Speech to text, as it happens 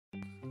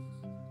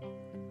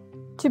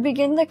To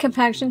begin the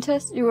compaction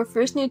test, you will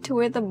first need to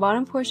weigh the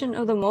bottom portion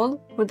of the mold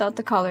without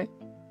the collar.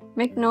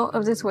 Make note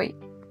of this weight.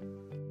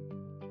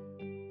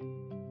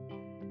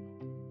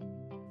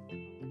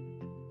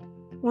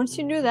 Once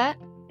you do that,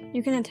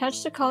 you can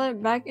attach the collar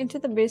back into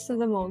the base of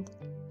the mold.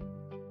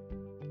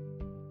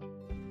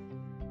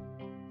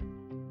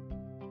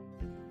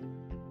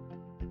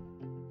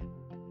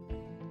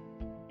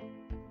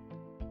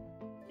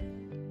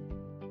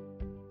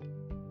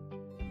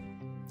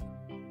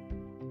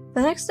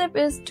 The next step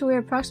is to weigh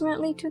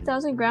approximately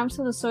 2,000 grams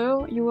of the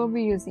soil you will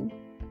be using.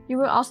 You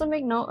will also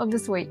make note of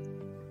this weight.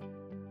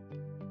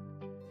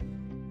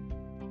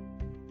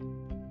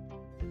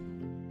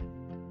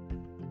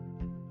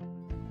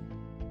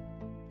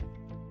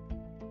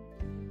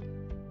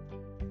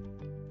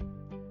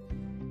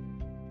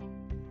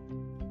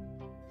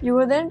 You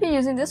will then be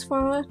using this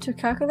formula to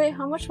calculate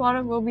how much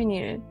water will be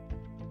needed.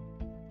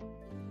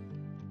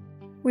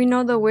 We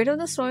know the weight of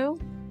the soil,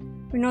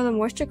 we know the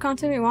moisture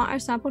content we want our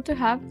sample to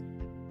have,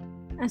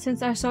 and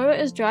since our soil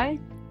is dry,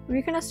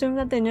 we can assume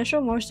that the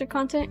initial moisture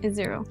content is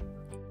 0.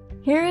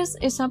 Here is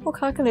a sample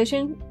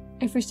calculation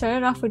if we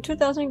started off with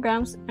 2,000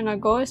 grams and our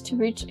goal is to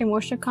reach a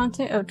moisture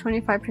content of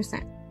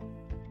 25%.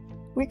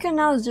 We can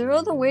now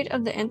zero the weight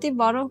of the empty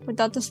bottle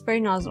without the spray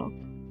nozzle.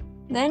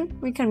 Then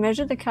we can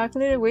measure the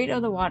calculated weight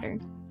of the water.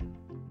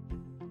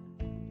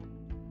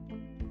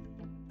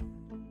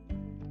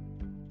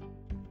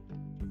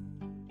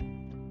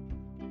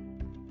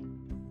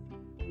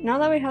 Now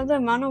that we have the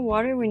amount of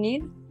water we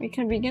need, we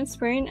can begin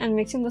spraying and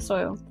mixing the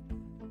soil.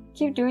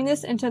 Keep doing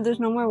this until there's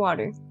no more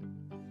water.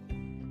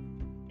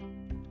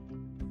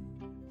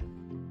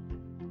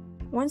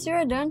 Once you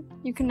are done,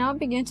 you can now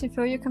begin to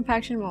fill your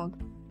compaction mold.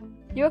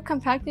 You will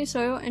compact your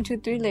soil into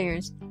 3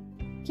 layers.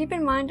 Keep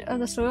in mind of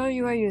the soil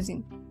you are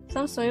using.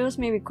 Some soils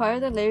may require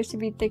the layers to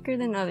be thicker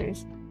than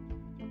others.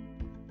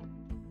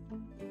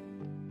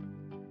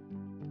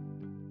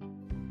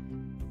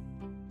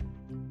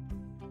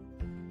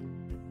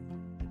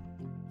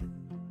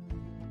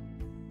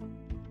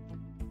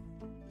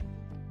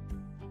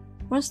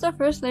 Once the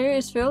first layer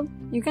is filled,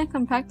 you can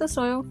compact the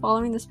soil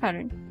following this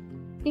pattern.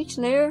 Each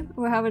layer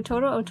will have a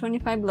total of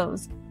 25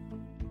 blows.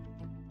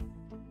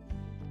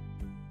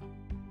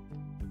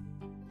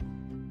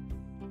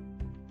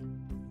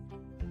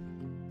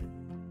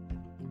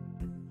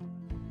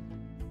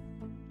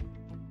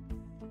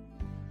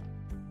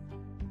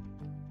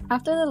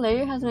 After the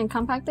layer has been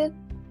compacted,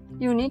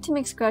 you will need to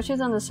make scratches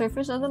on the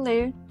surface of the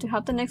layer to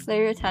help the next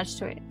layer attach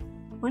to it.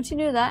 Once you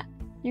do that,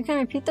 you can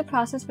repeat the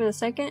process for the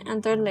second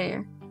and third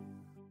layer.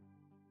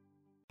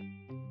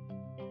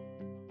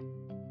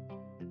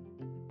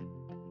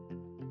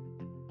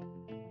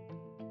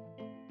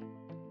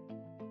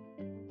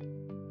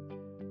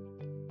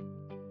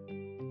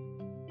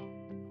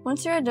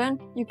 Once you are done,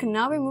 you can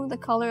now remove the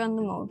collar on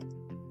the mold.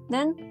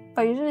 Then,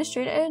 by using a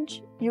straight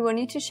edge, you will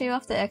need to shave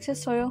off the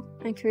excess soil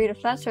and create a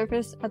flat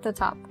surface at the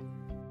top.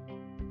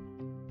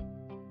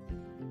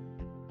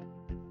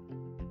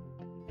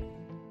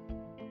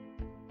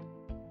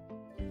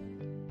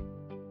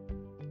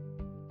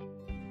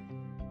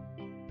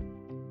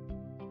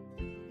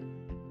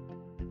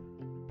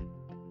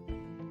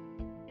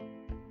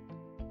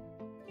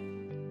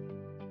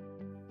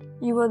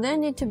 You will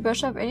then need to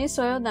brush off any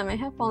soil that may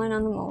have fallen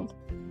on the mold.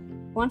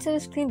 Once it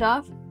is cleaned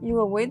off, you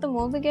will weigh the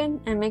mold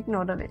again and make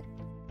note of it.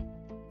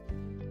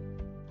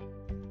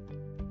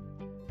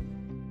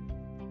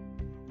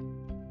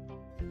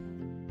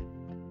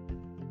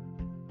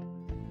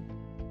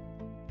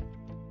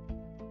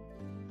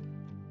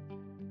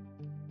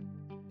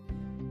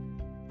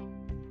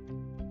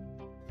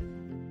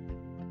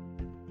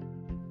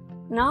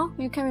 Now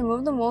you can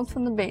remove the mold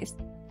from the base.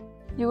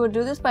 You will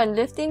do this by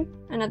lifting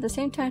and at the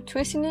same time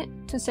twisting it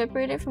to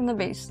separate it from the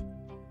base.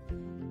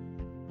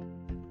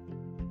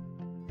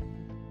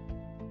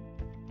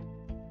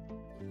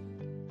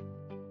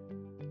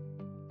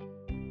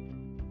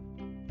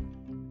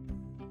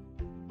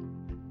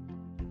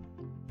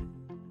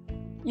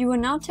 You will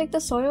now take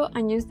the soil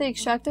and use the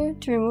extractor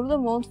to remove the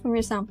mold from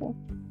your sample.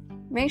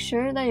 Make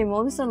sure that your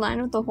mold is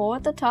aligned with the hole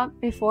at the top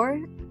before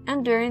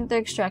and during the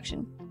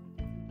extraction.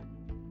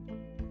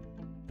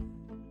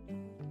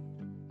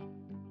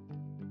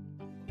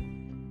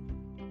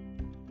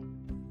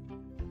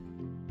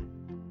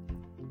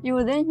 You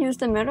will then use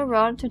the metal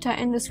rod to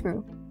tighten the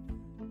screw.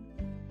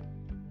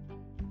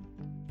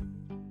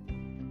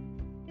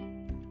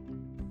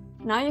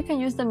 Now you can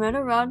use the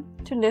metal rod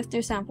to lift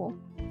your sample.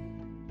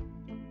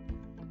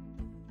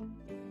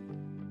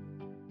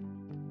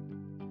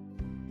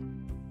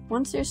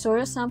 Once your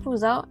soil sample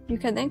is out, you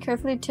can then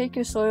carefully take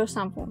your soil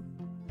sample.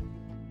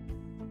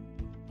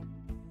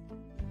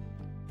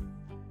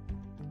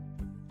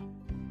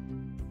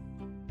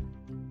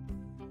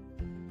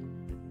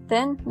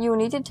 Then, you will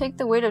need to take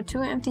the weight of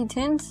 2 empty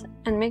tins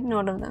and make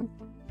note of them.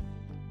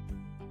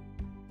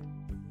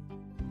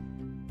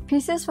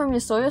 Pieces from your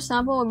soil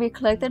sample will be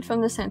collected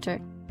from the center.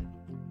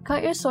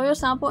 Cut your soil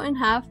sample in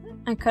half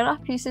and cut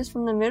off pieces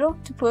from the middle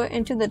to put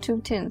into the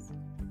 2 tins.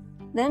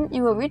 Then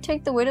you will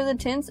retake the weight of the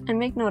tins and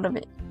make note of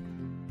it.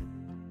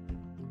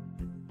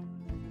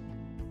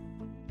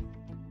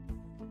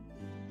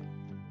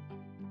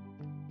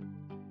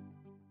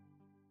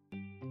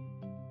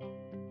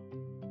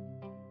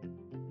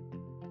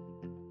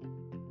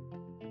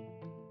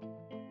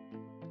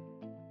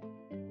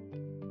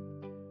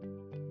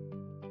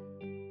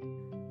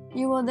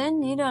 You will then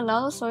need to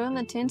allow the soil in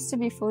the tins to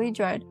be fully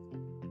dried.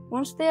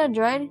 Once they are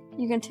dried,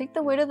 you can take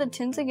the weight of the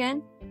tins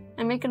again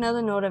and make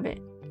another note of it.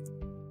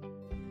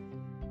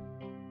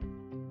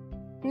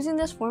 Using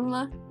this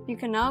formula, you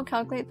can now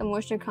calculate the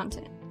moisture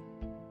content.